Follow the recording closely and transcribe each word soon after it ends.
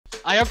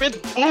I have been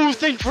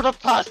boosting for the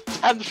past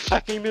 10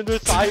 fucking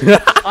minutes.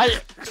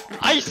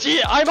 I see.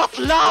 I'm at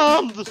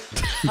land.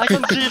 I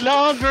can see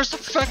land. There's a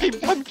fucking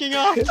pumpkin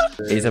out.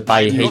 𝐸𝐸𝐸,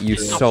 I hate you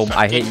so.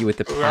 I hate you with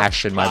the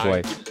passion, my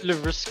boy.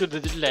 Larwesker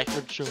did it like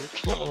a joke.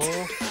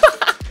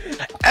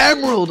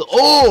 Emerald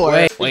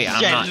ore! Wait,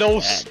 I'm Yellow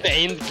not dead.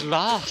 stained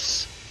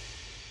glass.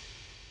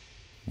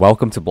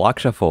 Welcome to Block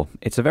Shuffle.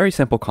 It's a very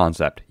simple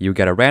concept. You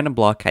get a random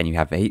block and you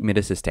have 8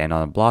 minutes to stand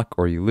on a block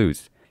or you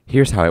lose.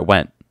 Here's how it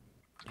went.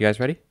 You guys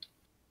ready?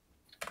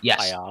 Yes.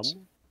 I am.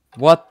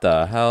 What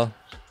the hell?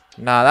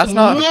 Nah, that's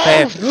not No,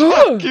 fair.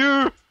 fuck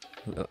you.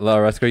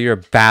 Larwesker, you're a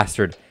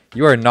bastard.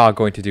 You are not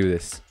going to do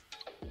this.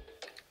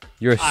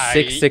 You're a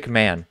sick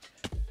man.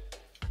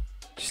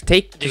 Just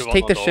take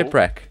the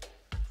shipwreck.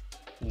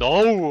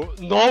 No,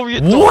 you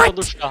What? don't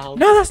understand.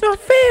 No, that's not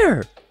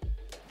fair.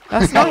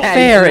 That's not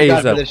fair,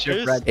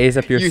 𝐸𝐸𝐸.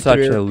 𝐸𝐸𝐸𝐸𝐸𝐸𝐸𝐸𝐸𝐸𝐸𝐸𝐸𝐸𝐸𝐸, you're You such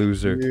threw. a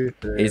loser. You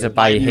threw. 𝐸𝐸𝐸,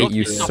 I hate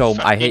you so.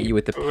 I hate you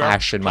with the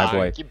passion, my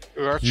boy.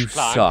 You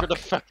suck.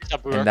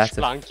 And that's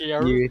a-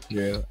 You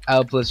threw.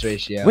 L plus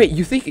ratio. Wait,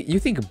 you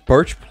think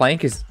birch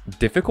plank is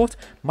difficult?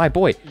 My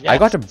boy, I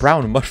got a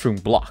brown mushroom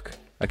block.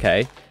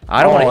 Okay,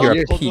 I don't want to hear a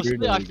you're peep.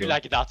 cute. I feel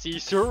like that's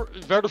easier.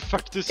 Where the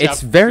fuck does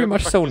It's very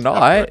much so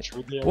not.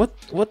 What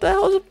the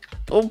hell is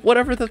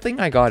whatever the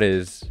thing I got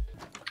is?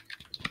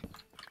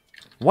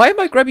 Why am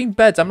I grabbing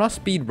beds? I'm not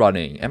speed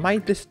running. Am I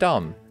this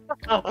dumb?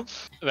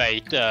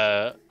 Wait,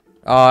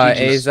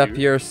 𝐸𝐸𝐸,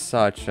 you're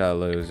such a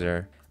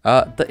loser.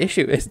 The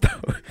issue is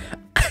though,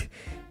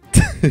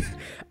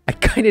 I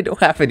kind of don't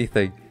have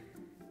anything,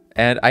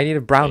 and I need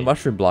a brown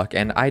mushroom block,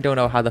 and I don't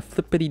know how the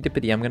flippity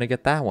dippity I'm gonna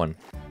get that one.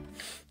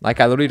 Like,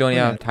 I literally don't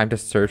even have time to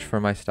search for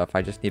my stuff.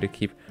 I just need to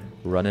keep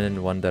running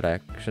in one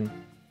direction.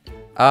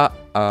 Dog,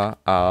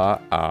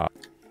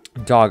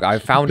 I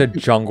found a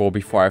jungle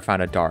before I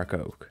found a dark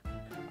oak.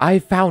 I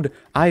found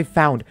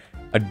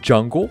a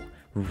jungle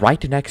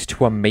right next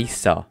to a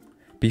mesa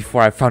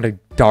before I found a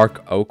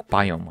dark oak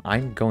biome.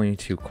 I'm going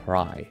to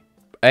cry.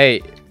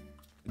 Hey,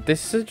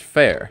 this isn't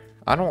fair.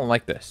 I don't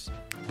like this.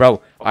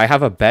 Bro, I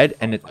have a bed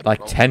and it's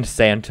like 10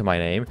 sand to my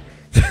name.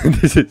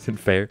 This isn't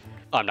fair.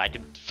 I'm like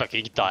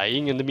fucking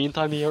dying in the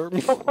meantime here.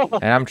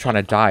 And I'm trying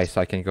to die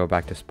so I can go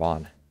back to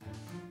spawn.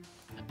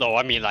 No,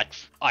 I mean like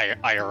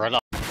IRL.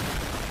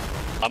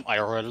 I'm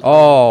IRL.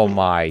 Oh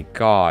my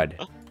god.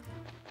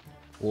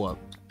 What?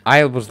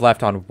 I was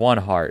left on 1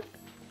 heart.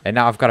 And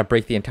now I've got to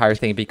break the entire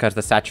thing because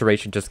the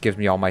saturation just gives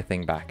me all my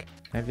thing back.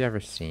 Have you ever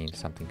seen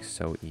something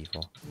so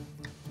evil?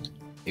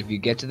 If you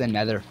get to the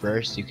nether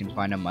first, you can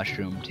find a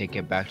mushroom, take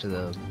it back to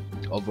the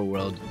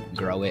overworld,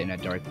 grow it in a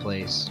dark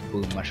place.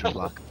 Boom, mushroom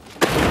block.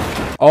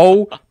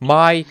 Oh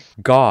my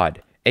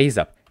god.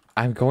 𝐸𝐸𝐸,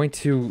 I'm going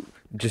to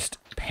just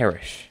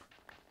perish.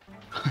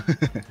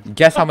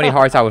 Guess how many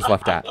hearts I was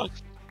left at?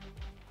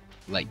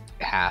 Like,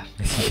 half.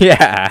 Yeah,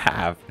 I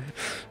have.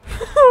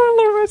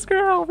 Larwesker,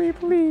 help me,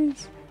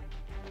 please.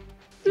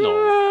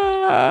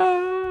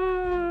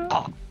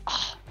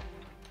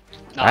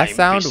 That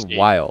sound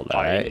wild,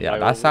 alright? Yeah,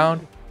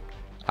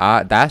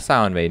 that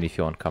sound made me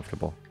feel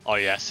uncomfortable. Oh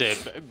yes,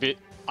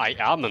 I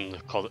am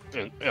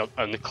uncomfortable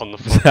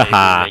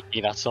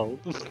making that sound.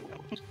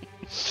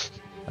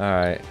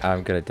 Alright,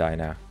 I'm gonna die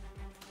now.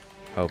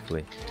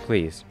 Hopefully.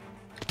 Please.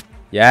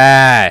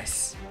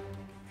 Yes!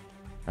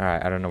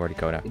 Alright, I don't know where to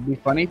go now. It'd be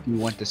funny if you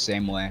went the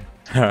same way.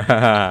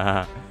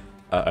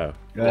 Uh-oh.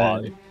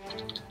 Why?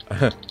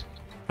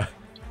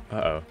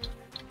 Uh-oh.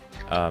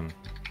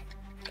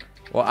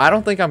 Well, I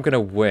don't think I'm gonna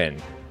win.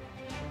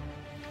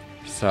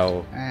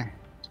 So...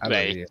 I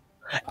Wait. you.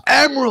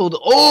 Emerald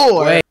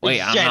ore!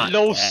 Wait, I'm not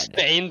Yellow dead.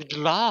 stained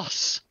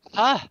glass.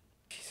 Huh?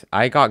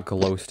 I got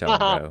glowstone,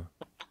 bro.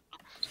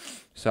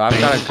 So I've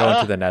gotta go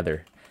into the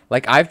nether.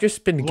 Like, I've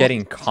just been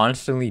getting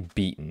constantly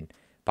beaten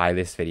by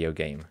this video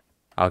game.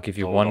 I'll give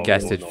you one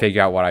guess to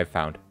figure out what I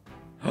found.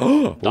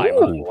 Ooh,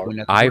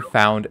 I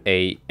found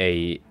the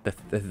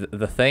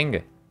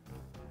thing.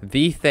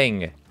 The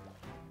thing.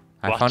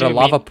 I What found do a you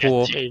lava mean,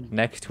 pool getting?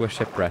 next to a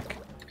shipwreck.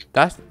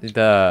 That's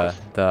the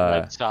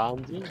Red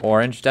sand?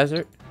 orange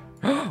desert.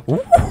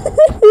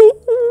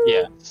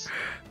 Yes.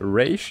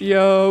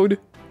 Ratioed.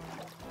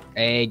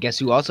 Hey, guess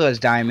who also has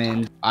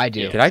diamonds? I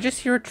do. Did I just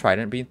hear a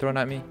trident being thrown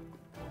at me?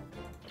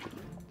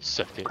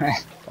 Suck it.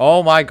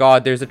 Oh my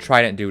god, there's a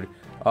trident, dude.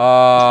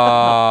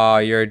 Oh,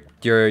 you're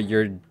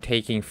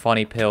taking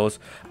funny pills.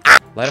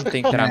 Let him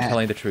think that I'm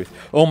telling the truth.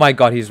 Oh my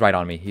god, he's right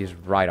on me. He's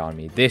right on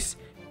me. This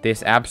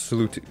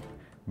absolute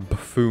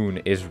buffoon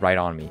is right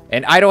on me.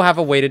 And I don't have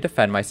a way to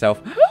defend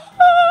myself.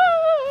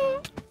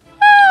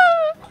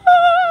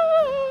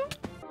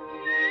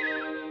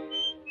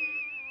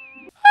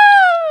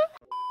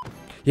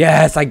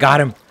 Yes, I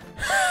got him.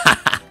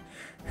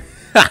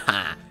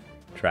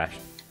 Trash.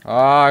 Oh,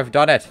 I've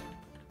done it.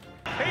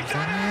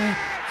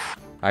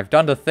 I've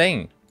done the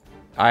thing.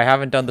 I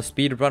haven't done the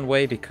speed run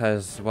way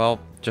because, well,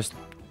 just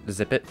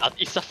zip it. That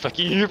is a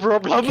fucking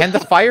problem. Can the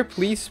fire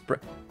please Well,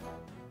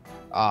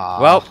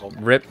 well,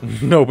 rip.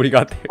 Nobody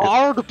got there.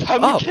 Are the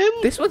pumpkin? Oh,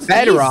 this one's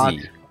Bedrock.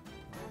 easy.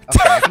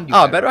 Okay, I can do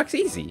Oh, bedrock. bedrock's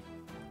easy.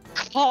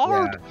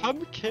 Carved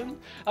pumpkin?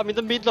 I'm in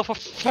the middle of a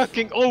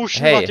fucking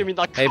ocean. Hey, What do you mean,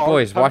 like, hey carved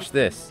boys, watch pumpkin?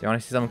 this. You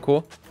want to see something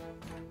cool?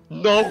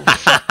 No,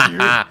 fuck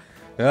you.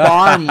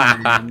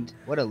 Farmland.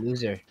 What a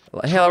loser.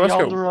 Hey,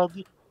 Larwesker,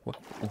 300.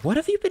 what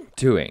have you been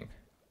doing?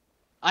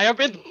 I have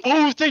been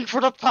voting for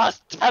the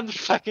past 10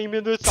 fucking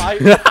minutes.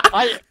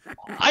 I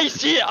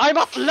see, I'm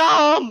at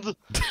land.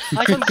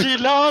 I can see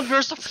land.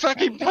 Where's the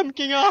fucking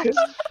pumpkin at?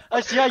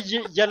 I see a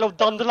yellow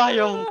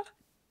dandelion.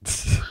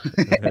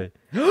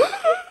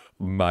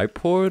 My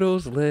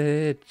portal's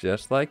lit,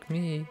 just like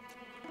me.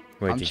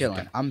 Wait, I'm did you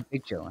chilling. I'm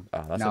big chilling.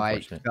 Oh, that's no, I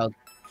unfortunate. felt.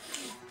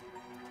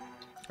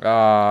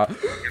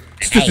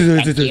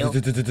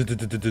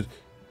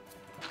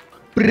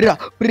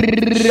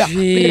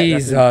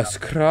 Jesus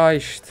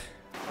Christ.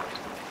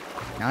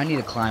 Now I need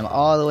to climb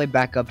all the way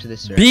back up to the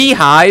surface.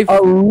 Beehive?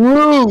 A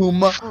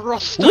room!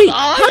 Frosted Wait,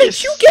 ice. how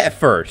did you get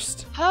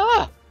first?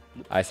 Huh?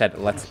 I said,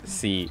 let's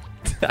see.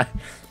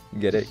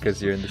 Get it?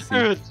 Because you're in the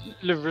sea.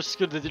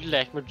 Larwesker, did you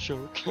like my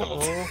joke?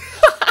 Oh.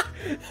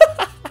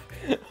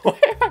 Why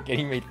am I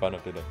getting made fun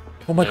of today?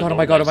 Oh my god, oh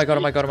my god, oh my god,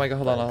 oh my god, oh my god,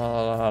 hold on, hold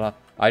on, hold on.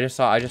 I just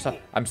saw,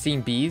 I'm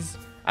seeing bees.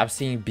 I'm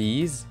seeing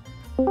bees.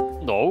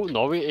 No,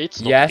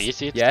 it's not Yes,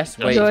 this, it's yes,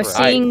 just wait. You're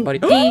Praev. seeing buddy.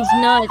 these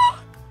nuts.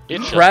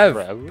 It's just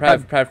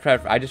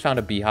Praev. I just found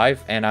a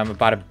beehive, and I'm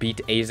about to beat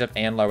 @Azupp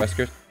and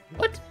Larwesker.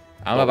 What?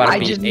 I'm about to I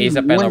beat just need @Azupp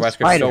and one Larwesker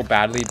spider. so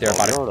badly, they're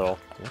about to... No.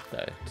 What the?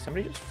 Did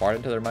somebody just fart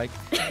into their mic?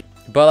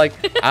 But like,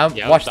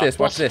 Yeah, watch that this,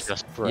 watch was this.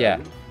 just Praev. Yeah.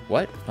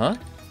 What? Huh?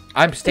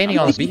 I'm standing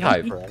on the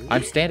beehive.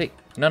 I'm standing...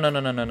 No, hold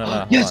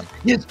Yes, on.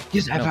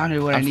 yes, I No, found it.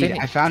 What I'm I need.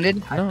 standing- I found it.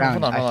 I No, found.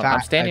 hold on. I found.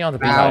 I'm standing on the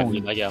I beehive.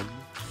 found. Again.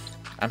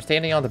 I'm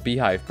standing on the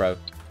beehive, bro.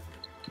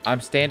 I'm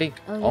standing...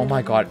 Oh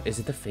my god, is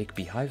it the fake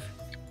beehive?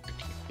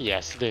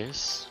 Yes,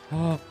 this.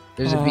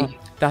 There's a bee.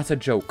 That's a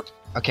joke.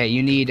 Okay,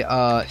 you need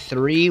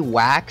 3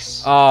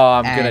 wax, Oh,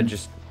 I'm gonna And-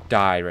 just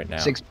die right now.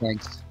 6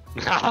 planks.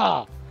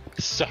 Haha!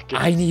 Suck it.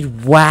 I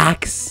need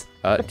wax.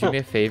 Do me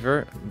a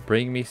favor.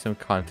 Bring me some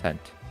content.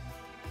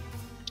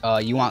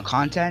 You want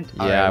content?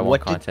 Yeah, Alright, I want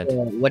what content.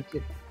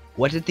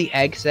 What did the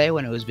egg say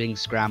when it was being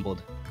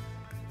scrambled?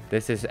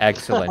 This is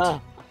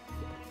excellent.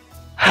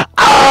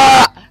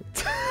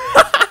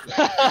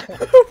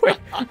 Wait,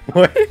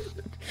 what?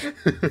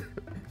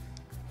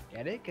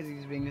 Get it? Because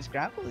he's being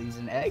scrambled. He's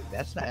an egg.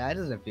 That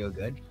doesn't feel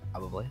good.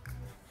 Probably.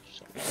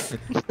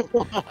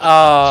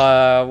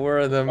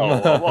 We're the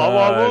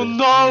Oh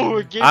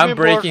no! Give I'm me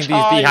breaking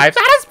more these time. beehives.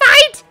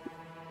 Satisfied!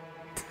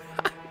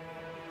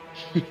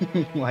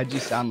 Why'd you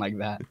sound like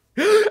that?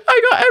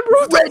 I got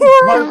emerald Red ore!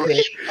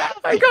 carpet.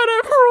 I got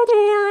emerald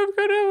ore! I'm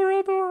gonna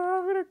emerald ore!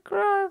 I'm gonna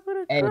cry! I'm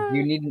gonna Hey, cry! do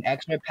you need an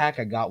X-ray pack?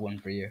 I got one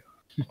for you.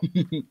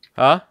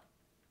 Huh?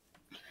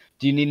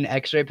 Do you need an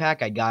X-ray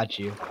pack? I got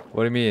you.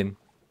 What do you mean?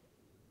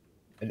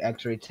 An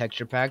X-ray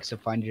texture pack, so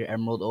find your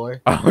emerald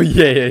ore. Oh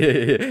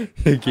yeah.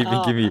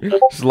 Give me.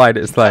 Slide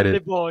it. Funny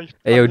boy.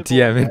 Ayo, funny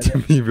DM boy. it to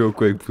me real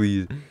quick,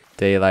 please.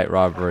 Daylight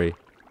robbery.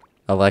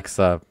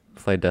 Alexa,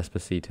 play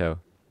Despacito.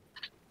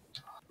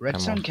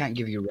 Redstone can't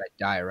give you red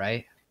dye,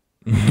 right?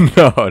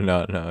 No.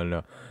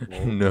 Damn.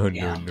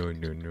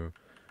 𝐦𝐨𝐬𝐿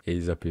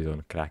is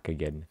on crack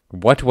again.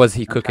 What was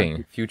he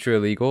cooking? Future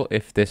illegal.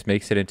 If this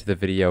makes it into the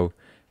video,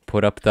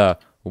 put up the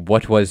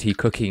 "What was he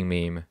cooking"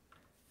 meme.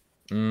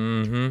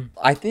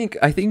 I think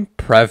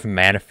Praev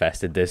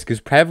manifested this because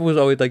Praev was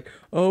always like,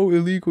 "Oh,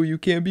 illegal, you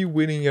can't be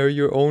winning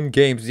your own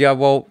games." Yeah,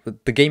 well,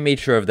 the game made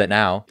sure of that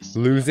now.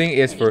 Losing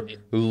is for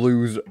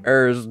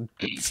losers.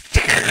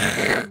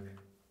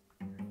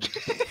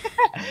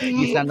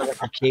 You sound like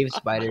a cave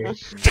spider.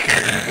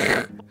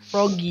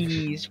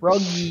 Froggies.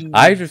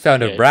 I just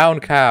found a brown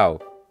cow.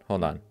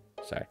 Hold on,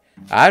 sorry.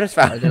 I just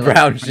Are found there a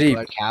brown like sheep.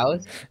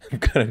 cows?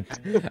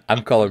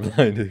 I'm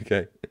colorblind.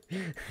 Okay.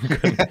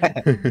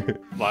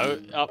 Well,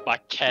 I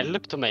can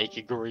look to make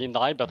a green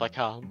dye, but I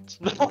can't.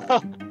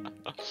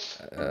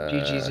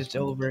 GG's, it's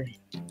over.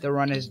 The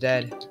run is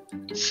dead.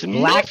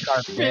 Black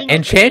carpet.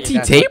 Enchanting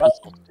That's- table?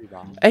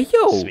 Hey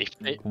yo,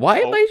 Swiftly. why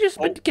am I just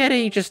oh.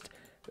 getting just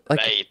like?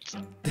 Wait,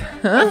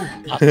 Huh?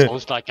 that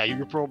sounds like a you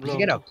Did problem.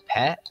 you get a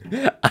pet?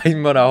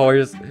 I'm on a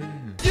horse. I'm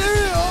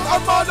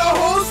on the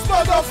host,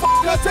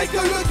 motherfucker. Take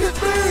a look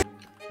at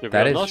me.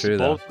 That is true,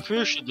 though.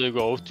 Who should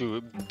go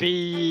to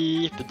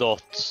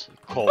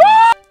beep.com?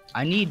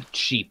 I need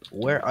sheep.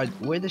 Where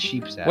the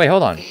sheep's at? Wait,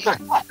 hold on. Did I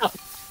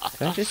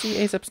just see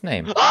𝐸𝐴𝐸𝐿's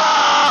name?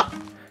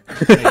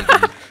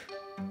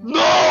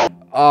 No!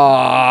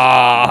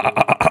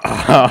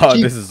 Oh,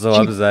 this is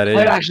so upsetting.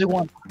 I actually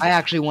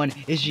won.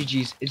 It's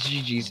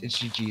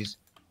GG's.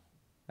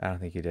 I don't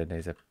think you did,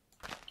 𝐸𝐴𝐸𝐿.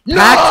 No!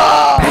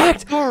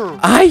 Packed!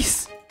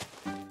 Ice!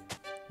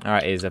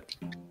 Alright,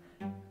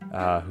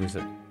 𝐸𝐴𝐸𝐿. Who's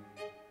it?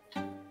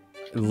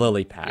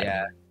 Lily pad.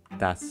 Yeah.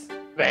 That's...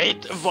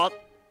 Wait, what?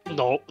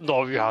 No,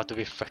 you have to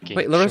be fucking.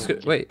 Wait, Larwesker,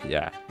 joking. wait,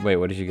 yeah. Wait,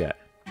 what did you get?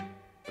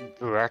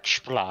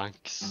 Birch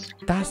planks.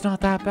 That's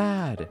not that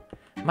bad.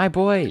 My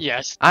boy.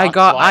 Yes, I that's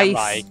got why ice.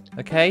 I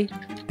Okay?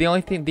 The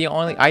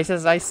only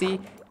ices I see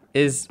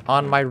is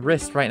on my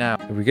wrist right now.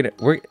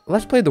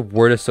 Let's play the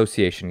word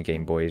association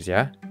game, boys,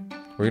 yeah?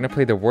 We're gonna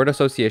play the word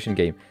association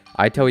game.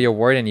 I tell you a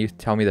word and you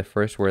tell me the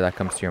first word that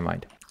comes to your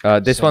mind.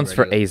 This So one's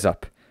for ready.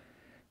 Azupp.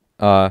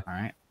 All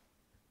right.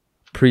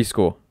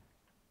 Preschool.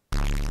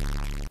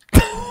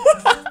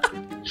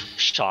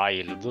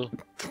 Child.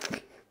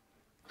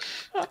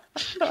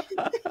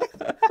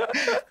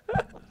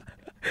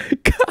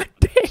 God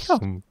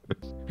damn.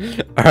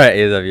 All right,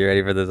 Azupp, you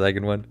ready for the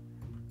second one?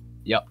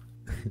 Yep.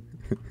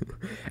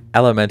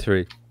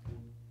 Elementary.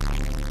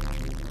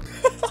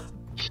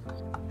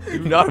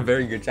 Not a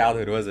very good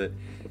childhood, was it?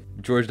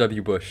 George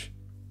W. Bush.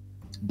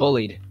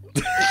 Bullied.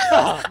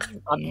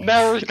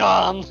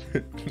 American.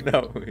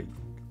 No, wait.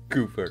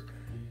 Cooper.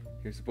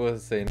 You're supposed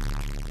to say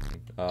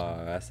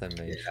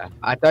SMH. Yeah.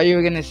 I thought you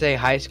were gonna say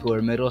high school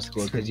or middle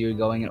school because you were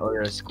going in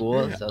order of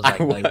school. So I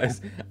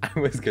was I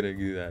was gonna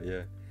do that,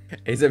 yeah.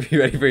 Azupp, you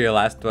ready for your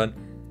last one?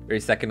 Or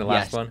your second to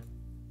last Yes. one?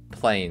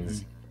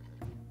 Planes.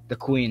 the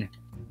queen.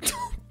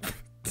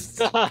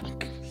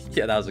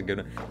 Yeah, that was a good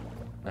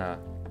one.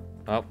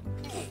 Oh.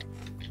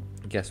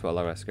 Guess what,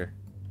 Larwesker?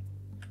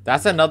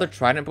 That's another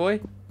Trident boy?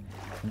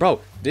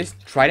 Bro, this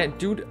Trident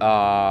dude,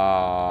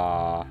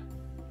 Yeah,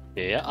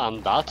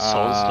 and that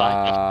sounds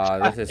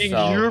like this is it's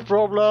so... your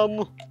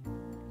problem.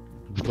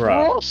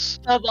 Bro.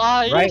 Frosted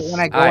eyes. Right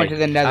when I go Aye, into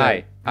the nether,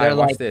 aye, they're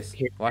watch like, this.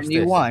 "Here, Watch you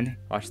this. won."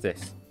 Watch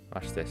this.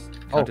 Watch this.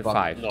 Oh, Count to fuck.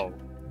 5. No.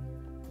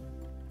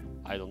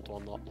 I don't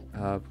want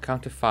that.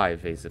 Count to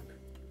 5, Azupp.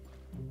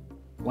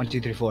 1, 2,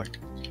 3, 4.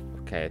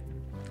 Okay.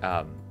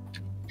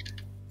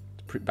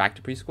 Back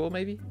to preschool,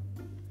 maybe?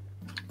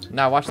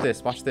 Now watch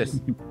this. Watch this.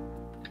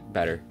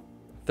 Better.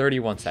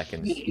 31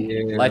 seconds.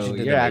 Legend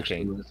in the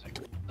making.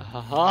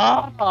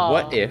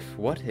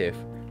 What if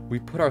we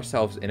put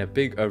ourselves in a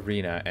big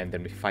arena and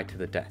then we fight to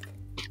the death?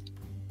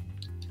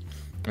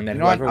 And then You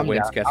know what? whoever I'm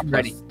wins down. gets I'm plus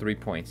ready. 3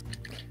 points.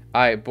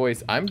 Alright,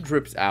 boys, I'm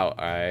drips out,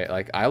 alright?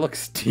 Like, I look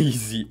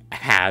steezy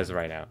as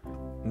right now.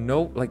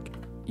 No, like,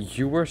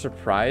 you were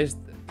surprised?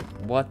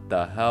 What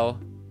the hell?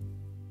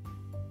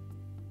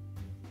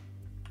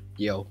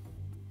 Yo,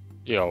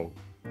 Yo.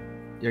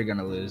 you're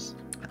gonna lose.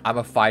 I'm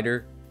a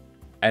fighter,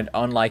 and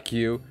unlike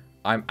you,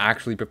 I'm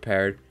actually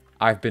prepared.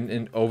 I've been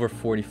in over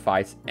 40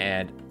 fights,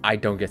 and I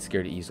don't get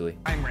scared easily.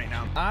 Right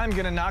now. I'm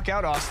gonna knock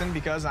out Austin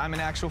because I'm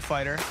an actual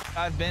fighter.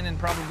 I've been in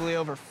probably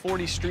over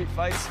 40 street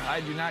fights.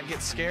 I do not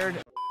get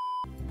scared.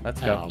 Let's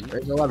go.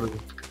 There's a lever.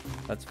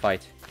 Let's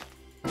fight.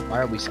 Why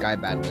are we sky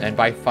battling? And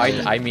by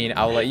fight, I mean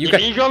I'll let you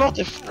guys... Illegal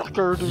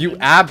motherfucker, dude. You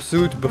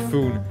absolute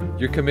buffoon.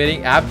 You're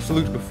committing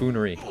absolute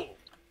buffoonery.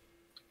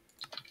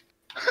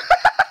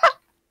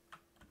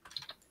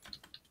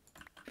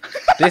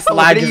 This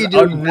lag What are is you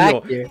doing back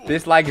unreal. here?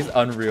 This lag is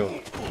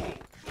unreal.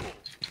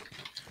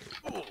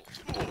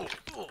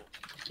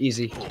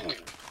 Easy.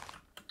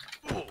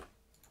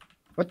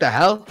 What the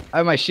hell? I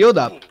have my shield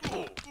up.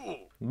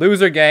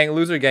 Loser gang,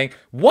 loser gang.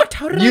 What?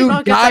 How did I You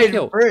not get that died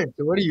kill? first.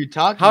 What are you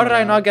talking How about? did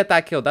I not get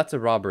that kill? That's a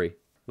robbery.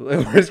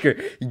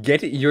 Larwesker,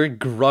 get your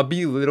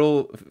grubby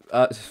little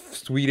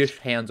Swedish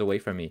hands away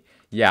from me.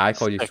 Yeah, I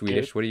called you Suck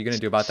Swedish. it. What are you gonna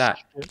do about that?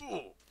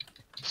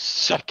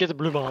 Suck it,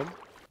 blue man.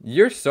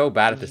 You're so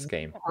bad at this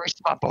game. Where's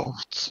my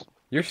boat?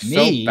 You're so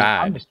Me? I'm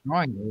bad.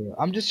 destroying you.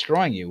 I'm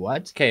destroying you.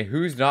 What? Okay,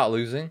 who's not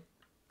losing?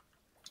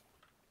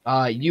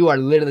 You are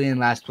literally in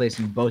last place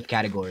in both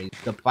categories.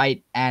 The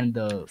fight and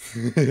the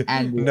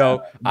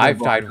No, I've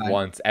ball died time.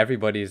 once.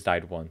 Everybody's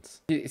died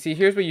once. See,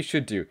 here's what you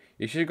should do.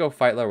 You should go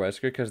fight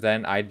Larwesker, because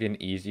then I'd be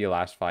an easy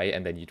last fight,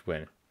 and then you'd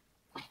win.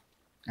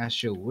 That's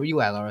true. Where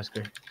you at,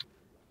 Larwesker?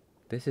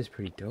 This is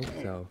pretty dope,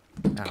 though.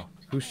 Ow.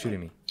 Who's shooting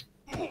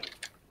me?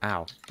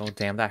 Ow. Oh,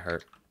 damn, that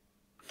hurt.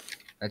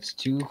 That's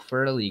 2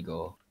 for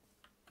illegal.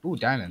 Ooh,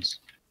 diamonds.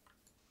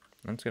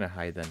 I'm just gonna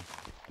hide then.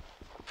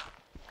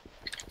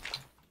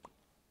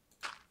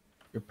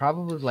 You're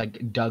probably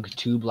like dug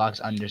 2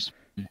 blocks under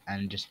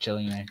and just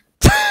chilling there.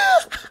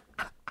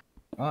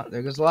 Oh,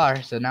 there goes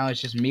Lar. So now it's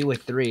just me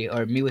with 3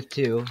 or me with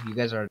 2. You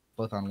guys are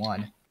both on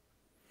 1.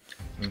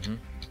 Mm-hmm.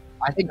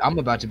 I think I'm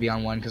about to be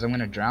on 1 because I'm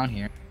gonna drown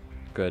here.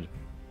 Good.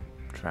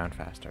 Drown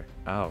faster.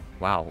 Oh,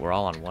 wow. We're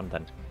all on 1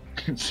 then.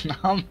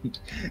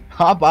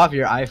 Hop off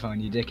your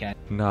iPhone, you dickhead.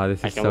 No,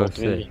 this I is can so walk with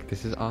you. sick.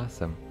 This is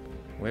awesome.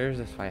 Where is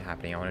this fight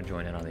happening? I want to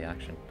join in on the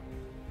action.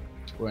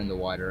 We're in the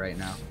water right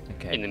now.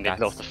 Okay, In the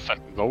middle of the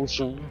fucking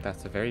ocean.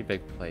 that's a very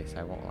big place.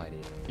 I won't lie to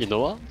you. You know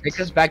what? Take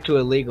us back to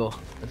illegal.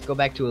 Let's go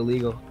back to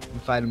illegal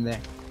and fight him there.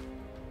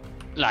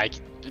 Like,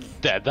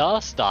 dead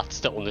us, that's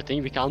the only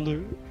thing we can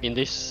do in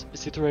this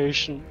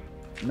situation.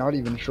 Not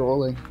even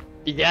trolling.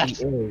 Yes,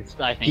 He is.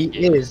 I He think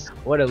it is.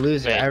 What a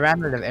loser. Wait. I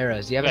ran out of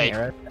arrows. Do you have any Wait.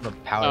 arrows? I have a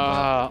power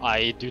bow.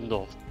 I do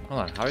not.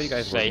 Hold on. How are you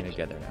guys working Wait.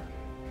 together now?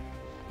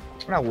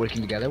 We're not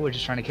working together. We're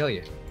just trying to kill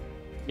you.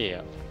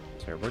 Yeah.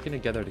 Sorry, working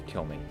together to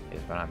kill me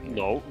is what I'm hearing.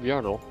 No, we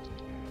are not.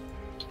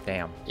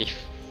 Damn. If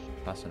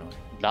That's annoying.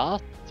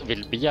 that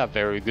will be a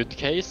very good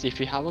case if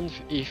he hasn't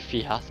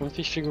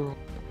fishing rod.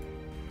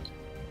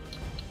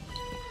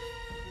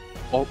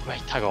 Oh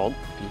wait, hang on.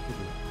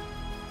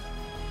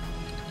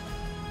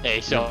 Hey,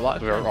 Your so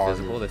block where is are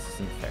visible. you? This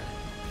isn't fair.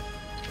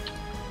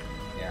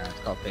 Yeah, it's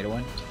called pay to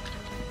win.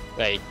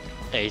 Wait,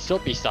 hey, so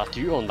is that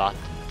you on that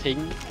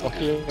thing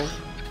appear?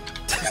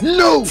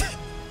 No!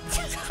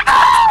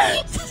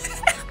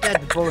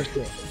 That's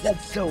bullshit.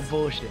 That's so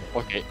bullshit.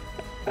 Okay,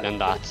 then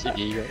that's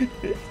illegal.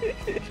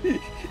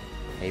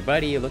 Hey,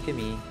 buddy, look at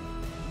me.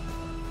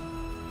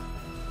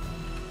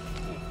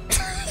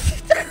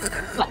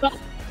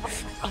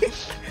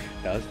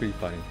 That was pretty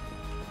funny.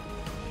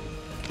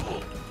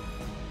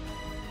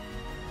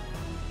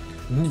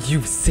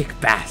 You sick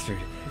bastard.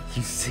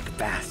 You sick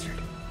bastard.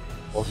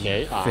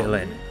 Okay,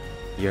 Villain.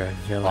 You're a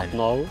villain. What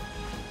now?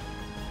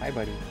 Hi,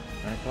 buddy.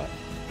 Wanna talk?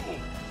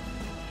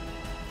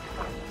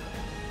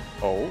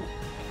 Oh,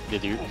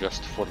 did you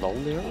just fall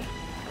down there?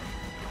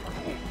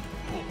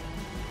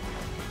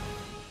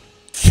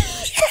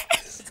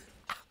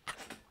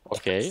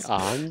 Okay,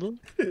 and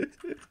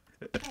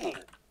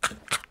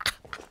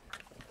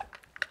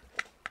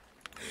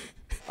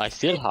I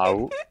still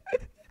have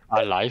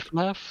a life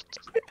left.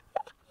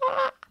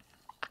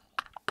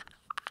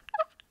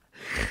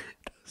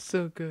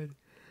 So good.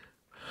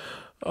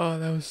 Oh,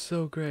 that was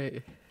so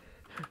great.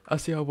 I'll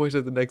see y'all boys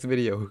at the next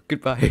video.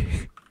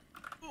 Goodbye.